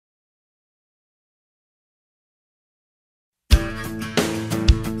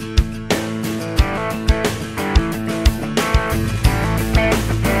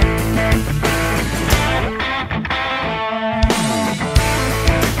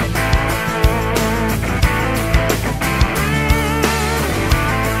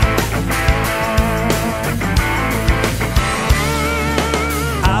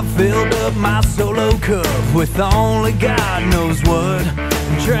solo cup with only God knows what.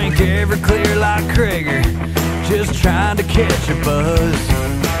 Drank every clear like Krager, just trying to catch a buzz.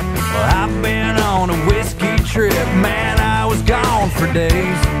 Well, I've been on a whiskey trip, man, I was gone for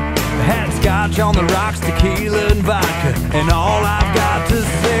days. Had scotch on the rocks, tequila and vodka, and all I've got to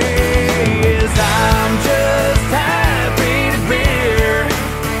say is I'm just happy to be here.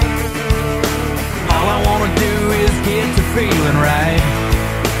 All I wanna do is get to feeling right.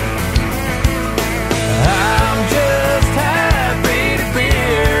 I'm just happy to be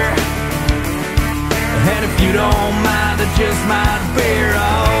here. And if you don't mind, I just might be here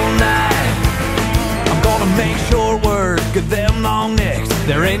all night. I'm gonna make short work of them long necks.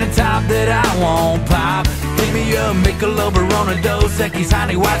 There ain't a top that I won't pop. Give me a Michelob, Corona, Dos Equis,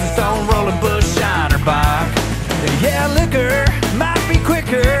 Honey, White Stone, Rolling Bush, Shiner Bock. Yeah, liquor might be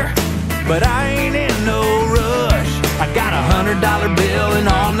quicker, but I ain't in no rush. I got $100 bill and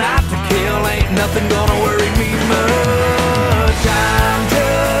all night to kill. Ain't nothing gonna worry me much. I'm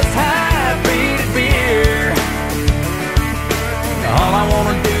just happy to be here. All I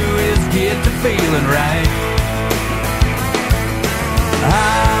wanna do is get to feeling right.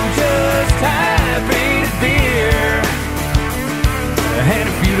 I'm just happy to be here. And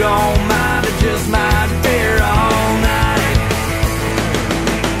if you don't mind, I just might be here all night.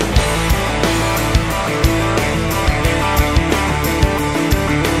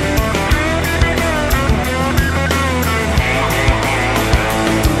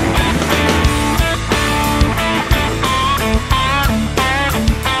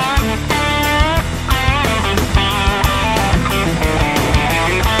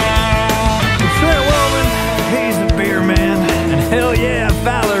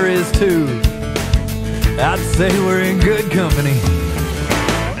 I'd say we're in good company.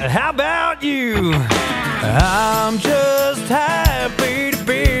 How about you? I'm just happy to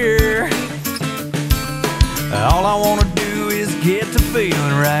be here. All I wanna do is get to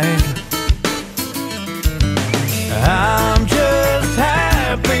feeling right. I'm just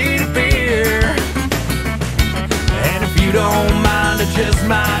happy to be here. And if you don't mind, I just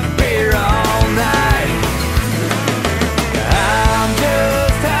might be here all night. I'm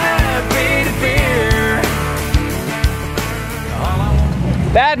just happy to be here.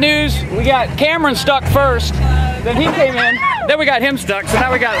 Bad news, we got Cameran stuck first, then he came in, then we got him stuck, so now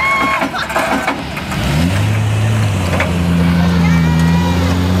we got...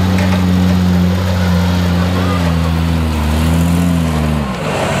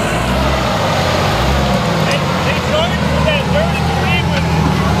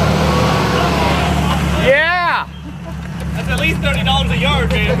 Yeah! That's at least $30 a yard,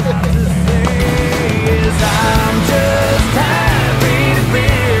 man. I'm just happy to be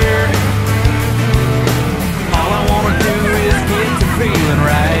here. All I wanna do is get to feeling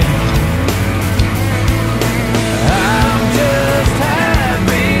right. I'm just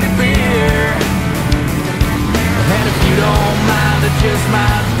happy to be here. And if you don't mind, I just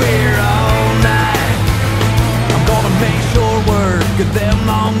might be here all night. I'm gonna make short work of them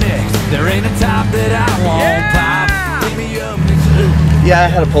long necks. There ain't a top that I won't pop. Give me a Yeah, I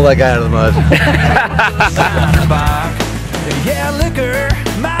had to pull that guy out of the mud. Yeah, liquor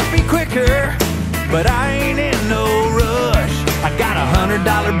might be quicker, but I ain't in no rush. I got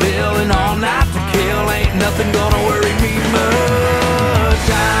 $100 bill and all night to kill. Ain't nothing gonna worry me much.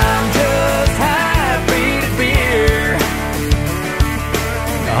 I'm just happy to be here.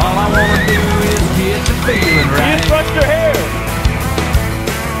 All I wanna do is get to feeling right. You just brushed your hair.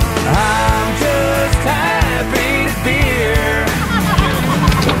 I'm just happy to be here.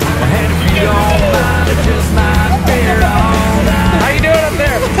 And if you don't mind, I just might be here all night. How you doing up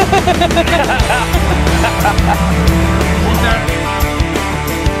there?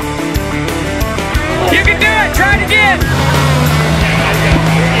 You can do it! Try it again!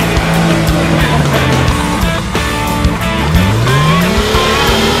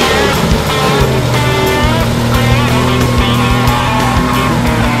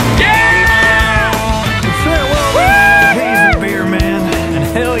 Yeah! He's a beer man, and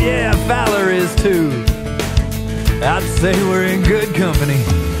hell yeah, Fowler is too. I'd say we're in good company.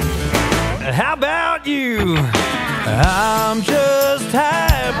 How about you? I'm just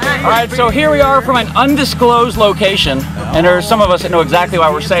happy. Alright, so here we are from an undisclosed location, and there's some of us that know exactly why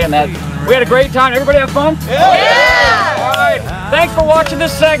we're saying that. We had a great time. Everybody have fun? Yeah! Alright, thanks for watching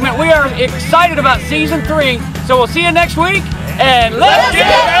this segment. We are excited about season 3, so we'll see you next week, and let's get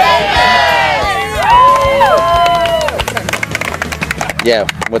Yeah,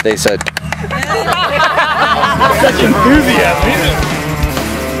 what they said. Such enthusiasm.